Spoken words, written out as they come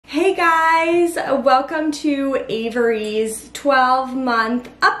Hey guys, welcome to Avery's 12-month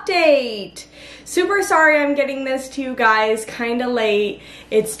update. Super sorry I'm getting this to you guys kind of late.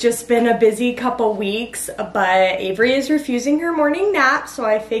 It's just been a busy couple weeks, but Avery is refusing her morning nap, so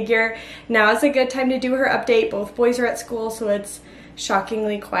I figure now is a good time to do her update. Both boys are at school, so it's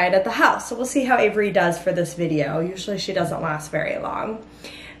shockingly quiet at the house. So we'll see how Avery does for this video. Usually she doesn't last very long.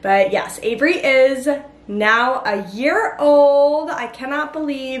 But yes, Avery is now a year old. I cannot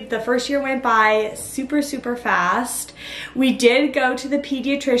believe the first year went by super fast. We did go to the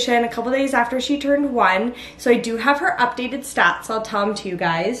pediatrician a couple days after she turned 1, so I do have her updated stats. I'll tell them to you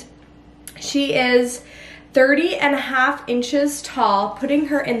guys. She is 30.5 inches tall, putting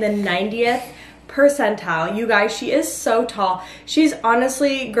her in the 90th percentile. You guys, she is so tall. She's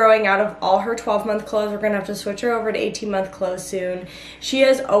honestly growing out of all her 12-month clothes. We're gonna have to switch her over to 18-month clothes soon. She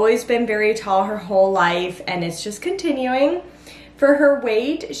has always been very tall her whole life, and it's just continuing. For her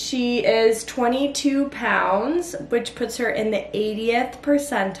weight, she is 22 pounds, which puts her in the 80th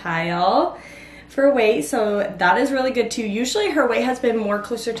percentile for weight, so that is really good too. Usually her weight has been more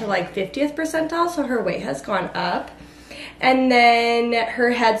closer to like 50th percentile, so her weight has gone up. And then her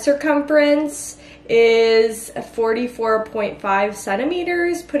head circumference is 44.5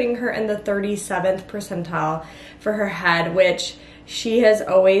 centimeters, putting her in the 37th percentile for her head, which she has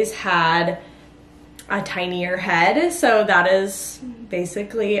always had a tinier head, so that is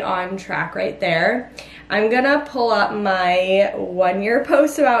basically on track right there. I'm gonna pull up my 1-year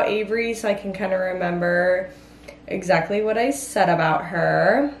post about Avery so I can kind of remember exactly what I said about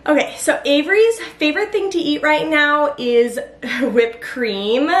her. Okay, so Avery's favorite thing to eat right now is whipped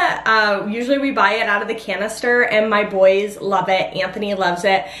cream. Usually we buy it out of the canister and my boys love it. Anthony loves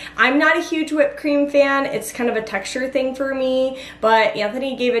it. I'm not a huge whipped cream fan. It's kind of a texture thing for me, but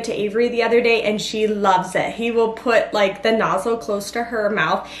Anthony gave it to Avery the other day and she loves it. He will put like the nozzle close to her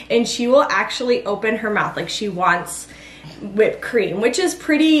mouth and she will actually open her mouth like she wants whipped cream, which is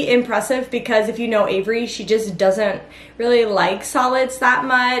pretty impressive because if you know Avery, she just doesn't really like solids that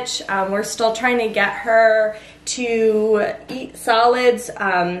much. We're still trying to get her to eat solids.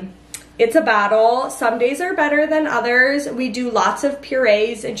 It's a battle. Some days are better than others. We do lots of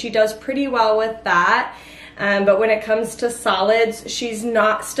purees and she does pretty well with that. But when it comes to solids, she's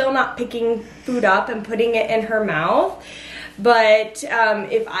still not picking food up and putting it in her mouth. But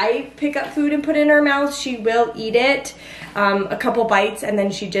if I pick up food and put it in her mouth, she will eat it a couple bites and then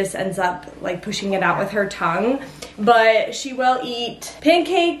she just ends up like pushing it out with her tongue. But she will eat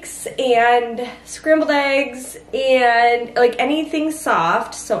pancakes and scrambled eggs and like anything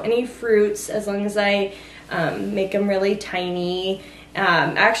soft, so any fruits, as long as I make them really tiny. I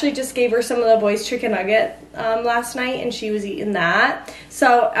actually just gave her some of the boys' chicken nugget last night and she was eating that.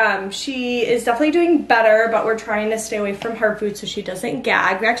 So she is definitely doing better, but we're trying to stay away from hard food so she doesn't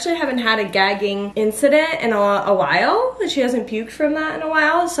gag. We actually haven't had a gagging incident in a while. She hasn't puked from that in a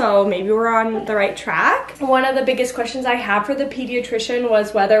while, so maybe we're on the right track. One of the biggest questions I had for the pediatrician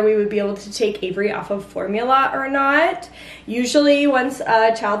was whether we would be able to take Avery off of formula or not. Usually once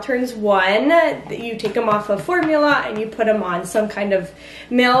a child turns 1, you take them off of formula and you put them on some kind of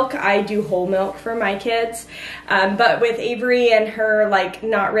milk. I do whole milk for my kids. But with Avery and her like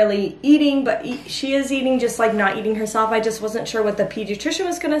not really eating, but she is eating, just like not eating herself, I just wasn't sure what the pediatrician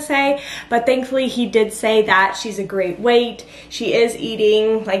was gonna say, but thankfully he did say that she's a great weight. She is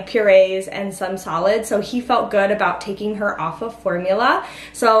eating like purees and some solids, so he felt good about taking her off of formula.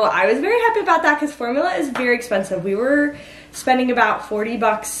 So I was very happy about that because formula is very expensive. We were spending about 40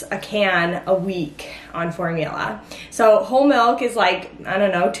 bucks a can a week on formula. So whole milk is like, I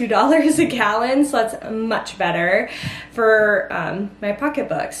don't know, $2 a gallon, so that's much better for my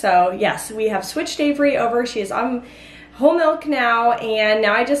pocketbook. So yes, we have switched Avery over. She is on whole milk now, and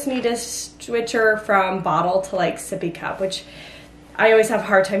now I just need to switch her from bottle to like sippy cup, which I always have a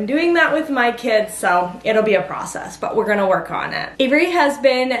hard time doing that with my kids, so it'll be a process, but we're gonna work on it. Avery has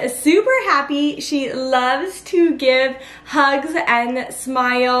been super happy. She loves to give hugs and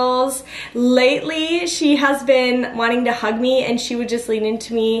smiles. Lately, she has been wanting to hug me, and she would just lean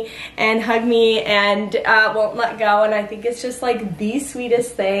into me and hug me and won't let go, and I think it's just like the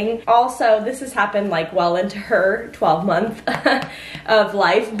sweetest thing. Also, this has happened like well into her 12-month of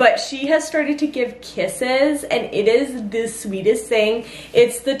life, but she has started to give kisses, and it is the sweetest thing.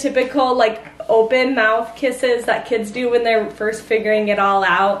 It's the typical like open mouth kisses that kids do when they're first figuring it all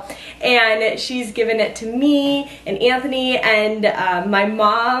out, and she's given it to me and Anthony and my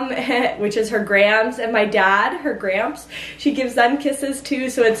mom, which is her grams, and my dad, her gramps. She gives them kisses too,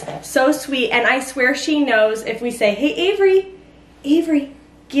 so it's so sweet, and I swear she knows if we say, hey Avery, Avery,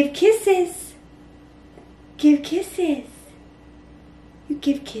 give kisses, give kisses. You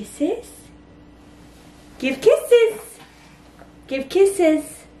give kisses? Give kisses. Give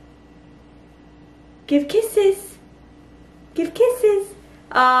kisses. Give kisses. Give kisses.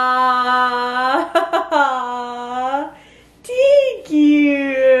 Ah, thank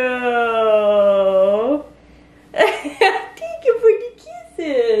you. Thank you for the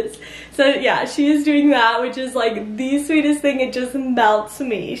kisses. So yeah, she is doing that, which is like the sweetest thing. It just melts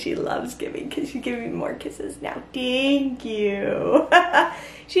me. She loves giving kisses. She's giving me more kisses now. Thank you.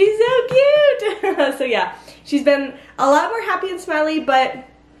 She's so cute. So yeah, she's been a lot more happy and smiley, but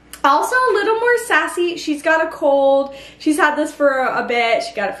also a little more sassy. She's got a cold. She's had this for a bit.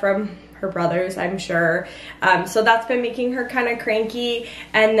 She got it from her brothers, I'm sure. So that's been making her kind of cranky.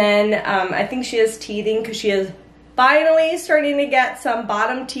 And then I think she is teething because she is finally starting to get some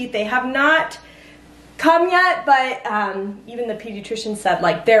bottom teeth. They have not come yet, but even the pediatrician said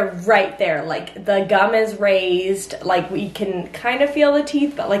like they're right there, like the gum is raised, like we can kind of feel the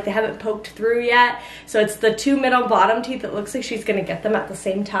teeth, but like they haven't poked through yet. So it's the two middle bottom teeth. It looks like she's gonna get them at the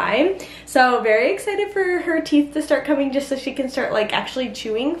same time. So very excited for her teeth to start coming, just so she can start like actually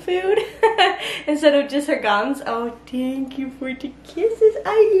chewing food instead of just her gums. Oh, thank you for the kisses.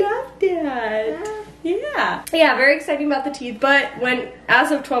 I love that. Yeah, very exciting about the teeth, but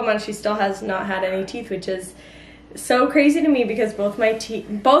as of 12 months, she still has not had any teeth, which is so crazy to me because both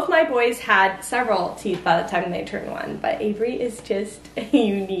my boys had several teeth by the time they turned 1, but Avery is just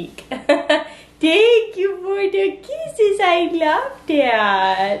unique. Thank you for the kisses. I love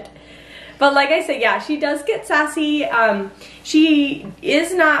that. But like I said, yeah, she does get sassy. She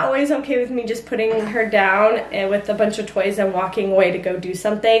is not always okay with me just putting her down with a bunch of toys and walking away to go do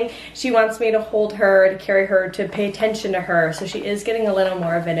something. She wants me to hold her, to carry her, to pay attention to her. So she is getting a little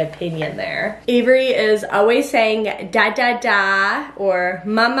more of an opinion there. Avery is always saying da da da or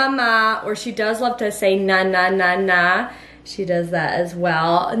ma ma ma, or she does love to say na na na na. She does that as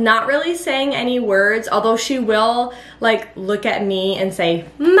well. Not really saying any words, although she will like look at me and say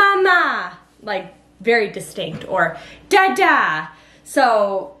mama, like very distinct, or dada.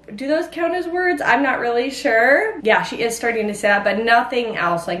 So do those count as words? I'm not really sure. Yeah, she is starting to say that, but nothing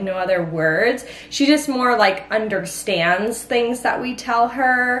else, like no other words. She just more like understands things that we tell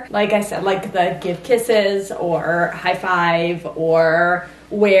her. Like I said, like the give kisses or high five or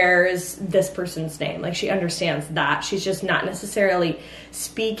where's this person's name. Like she understands that. She's just not necessarily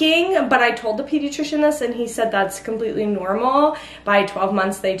speaking, but I told the pediatrician this and he said that's completely normal. By 12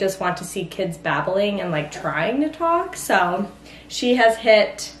 months, they just want to see kids babbling and like trying to talk. So she has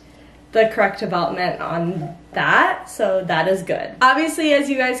hit the correct development on that, so that is good. Obviously, as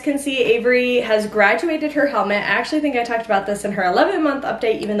you guys can see, Avery has graduated her helmet. I actually think I talked about this in her 11-month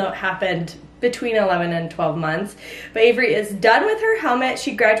update, even though it happened between 11 and 12 months. But Avery is done with her helmet.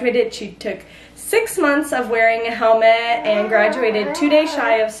 She graduated. She took 6 months of wearing a helmet and graduated 2 days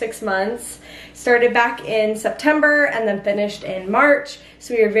shy of 6 months. Started back in September and then finished in March.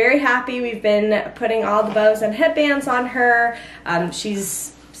 So we are very happy. We've been putting all the bows and headbands on her.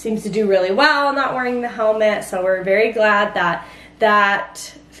 She's seems to do really well not wearing the helmet, so we're very glad that that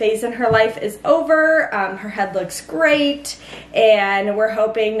phase in her life is over. Her head looks great, and we're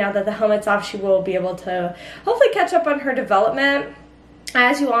hoping now that the helmet's off, she will be able to hopefully catch up on her development.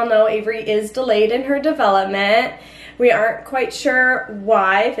 As you all know, Avery is delayed in her development. We aren't quite sure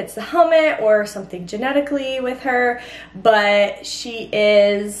why, if it's the helmet or something genetically with her, but she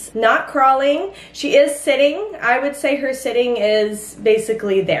is not crawling. She is sitting. I would say her sitting is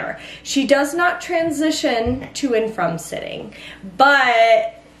basically there. She does not transition to and from sitting,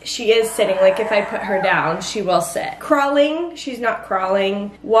 but she is sitting. Like if I put her down, she will sit. Crawling, she's not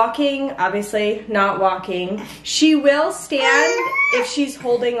crawling. Walking, obviously not walking. She will stand if she's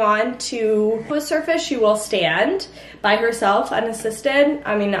holding on to a surface. She will stand by herself unassisted.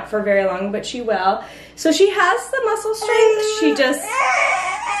 I mean, not for very long, but she will. So she has the muscle strength. She just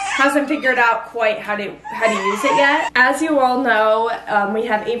hasn't figured out quite how to use it yet. As you all know, we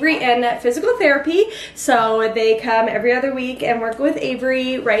have Avery in physical therapy, so they come every other week and work with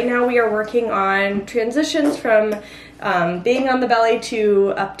Avery. Right now we are working on transitions from being on the belly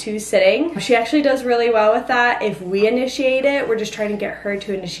to up to sitting. She actually does really well with that if we initiate it. We're just trying to get her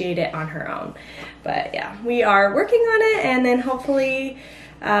to initiate it on her own. But yeah, we are working on it, and then hopefully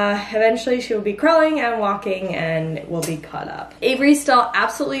eventually she will be crawling and walking and will be caught up. Avery still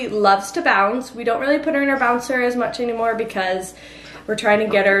absolutely loves to bounce. We don't really put her in her bouncer as much anymore because we're trying to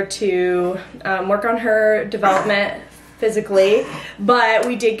get her to work on her development physically. But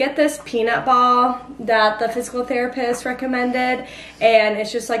we did get this peanut ball that the physical therapist recommended, and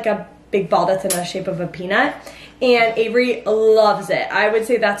it's just like a big ball that's in the shape of a peanut. And Avery loves it. I would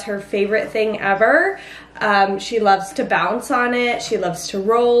say that's her favorite thing ever. She loves to bounce on it. She loves to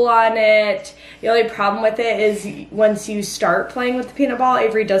roll on it. The only problem with it is once you start playing with the peanut ball,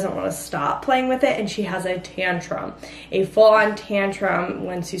 Avery doesn't want to stop playing with it, and she has a tantrum, a full-on tantrum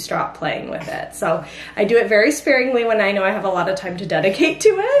once you stop playing with it. So I do it very sparingly when I know I have a lot of time to dedicate to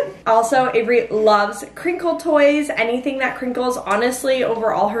it. Also, Avery loves crinkle toys, anything that crinkles. Honestly,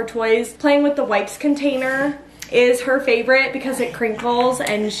 over all her toys, playing with the wipes container is her favorite because it crinkles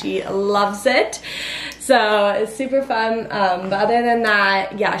and she loves it. So it's super fun. But other than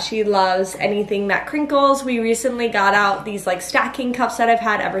that, yeah, she loves anything that crinkles. We recently got out these like stacking cups that I've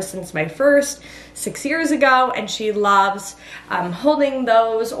had ever since my first 6 years ago, and she loves holding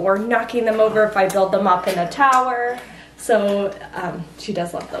those or knocking them over if I build them up in a tower. So she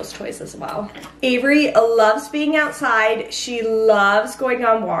does love those toys as well. Avery loves being outside. She loves going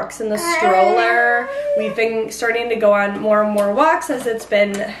on walks in the stroller. We've been starting to go on more and more walks as it's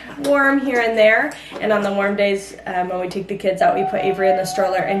been warm here and there. And on the warm days, when we take the kids out, we put Avery in the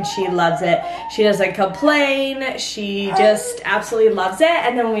stroller and she loves it. She doesn't complain. She just absolutely loves it.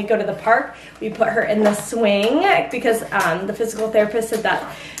 And then when we go to the park, we put her in the swing because the physical therapist said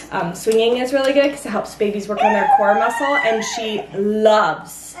that swinging is really good because it helps babies work on their core muscle, and she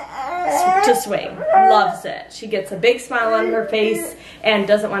loves to swing, loves it. She gets a big smile on her face and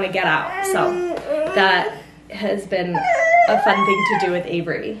doesn't want to get out. So that has been a fun thing to do with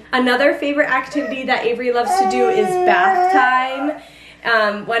Avery. Another favorite activity that Avery loves to do is bath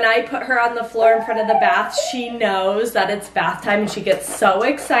time. When I put her on the floor in front of the bath, she knows that it's bath time and she gets so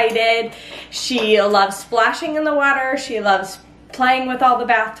excited. She loves splashing in the water. She loves playing with all the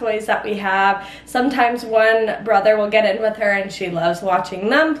bath toys that we have. Sometimes one brother will get in with her and she loves watching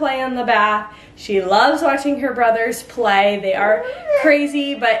them play in the bath. She loves watching her brothers play. They are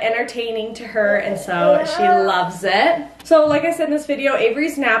crazy but entertaining to her, and so she loves it. So like I said in this video,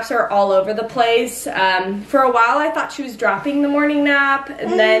 Avery's naps are all over the place. For a while I thought she was dropping the morning nap,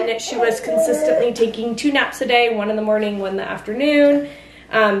 and then she was consistently taking 2 naps a day, one in the morning, one in the afternoon.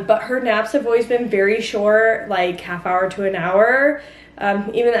 But her naps have always been very short, like half hour to an hour.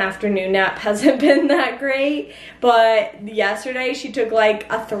 Even the afternoon nap hasn't been that great. But yesterday she took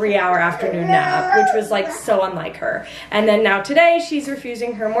like a 3-hour afternoon nap, which was like so unlike her. And then now today she's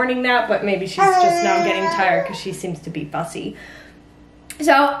refusing her morning nap, but maybe she's just now getting tired because she seems to be fussy.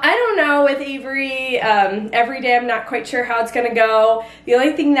 So I don't know with Avery, every day I'm not quite sure how it's gonna go. The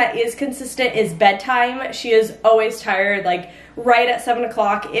only thing that is consistent is bedtime. She is always tired, like right at 7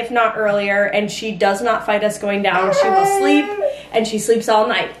 o'clock, if not earlier, and she does not fight us going down. She will sleep, and she sleeps all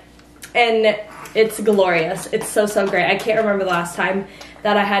night. And it's glorious. It's so, so great. I can't remember the last time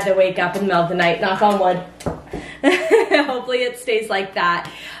that I had to wake up in the middle of the night, knock on wood. Hopefully it stays like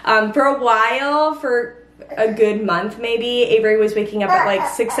that. For a while, for a good month maybe, Avery was waking up at like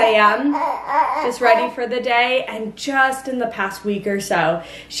 6 a.m. just ready for the day, and just in the past week or so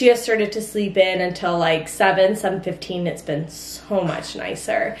she has started to sleep in until like 7:15. It's been so much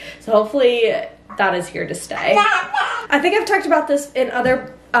nicer, so hopefully that is here to stay. I think I've talked about this in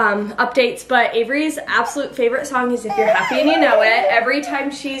other updates, but Avery's absolute favorite song is If You're Happy and You Know It. Every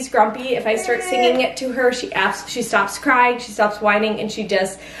time she's grumpy, if I start singing it to her, she stops crying, she stops whining, and she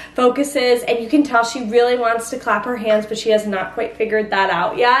just focuses, and you can tell she really wants to clap her hands, but she has not quite figured that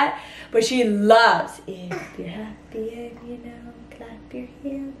out yet. But she loves If You're Happy and You Know, clap your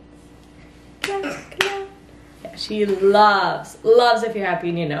hands, clap, clap. Yeah, she loves If You're Happy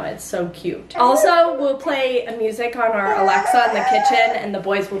and You Know It. It's so cute. Also, we'll play music on our Alexa in the kitchen, and the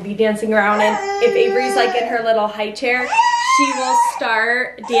boys will be dancing around, and if Avery's like in her little high chair, she will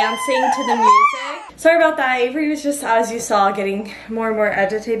start dancing to the music. Sorry about that. Avery was just, as you saw, getting more and more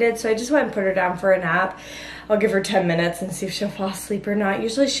agitated, so I just went and put her down for a nap. I'll give her 10 minutes and see if she'll fall asleep or not.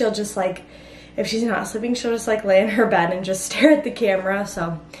 Usually she'll just like, if she's not sleeping, she'll just like lay in her bed and just stare at the camera,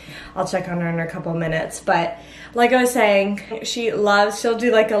 so I'll check on her in a couple minutes. But like I was saying, she'll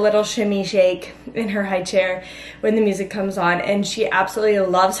do like a little shimmy shake in her high chair when the music comes on, and she absolutely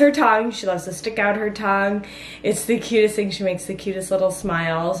loves her tongue. She loves to stick out her tongue. It's the cutest thing. She makes the cutest little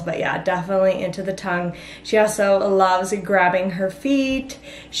smiles, but yeah, definitely into the tongue. She also loves grabbing her feet.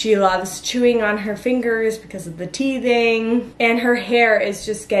 She loves chewing on her fingers because of the teething, and her hair is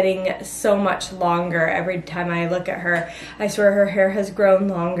just getting so much longer every time I look at her. I swear her hair has grown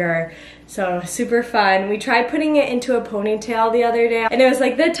longer, hair. So super fun. We tried putting it into a ponytail the other day, and it was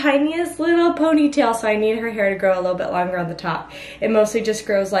like the tiniest little ponytail, so I need her hair to grow a little bit longer on the top. It mostly just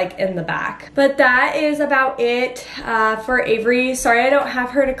grows like in the back. But that is about it for Avery. Sorry I don't have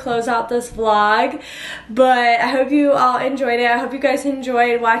her to close out this vlog, but I hope you all enjoyed it. I hope you guys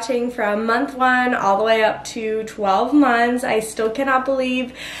enjoyed watching from month 1 all the way up to 12 months. I still cannot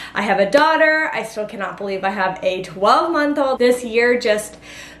believe I have a daughter. I still cannot believe I have a 12-month-old. This year just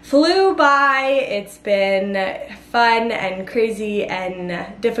flew by. It's been fun and crazy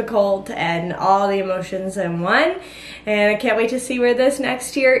and difficult and all the emotions in one. And I can't wait to see where this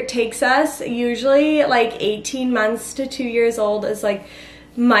next year takes us. Usually like 18 months to 2 years old is like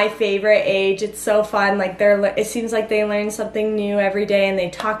my favorite age. It's so fun. Like it seems like they learn something new every day, and they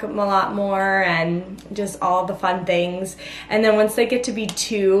talk a lot more and just all the fun things. And then once they get to be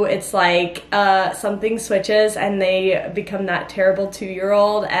 2, it's like something switches and they become that terrible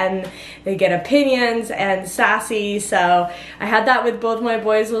 2-year-old, and they get opinions and sassy. So I had that with both my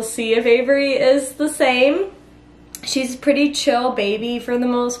boys. We'll see if Avery is the same. She's a pretty chill baby for the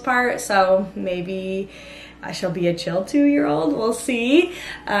most part, so maybe I shall be a chill 2-year-old. We'll see.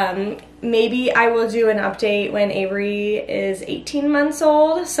 Maybe I will do an update when Avery is 18 months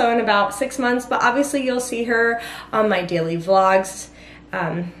old, so in about 6 months, but obviously you'll see her on my daily vlogs,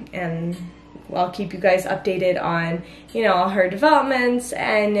 and I'll keep you guys updated on, you know, all her developments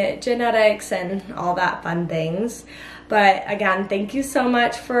and genetics and all that fun things. But again, thank you so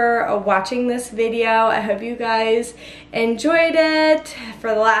much for watching this video. I hope you guys enjoyed it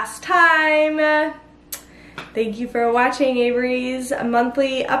for the last time. Thank you for watching Avery's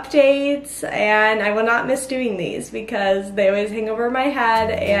monthly updates, and I will not miss doing these because they always hang over my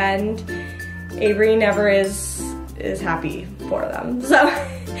head, and Avery never is happy for them. So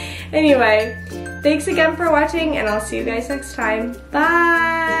anyway, thanks again for watching, and I'll see you guys next time.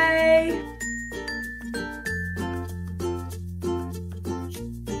 Bye!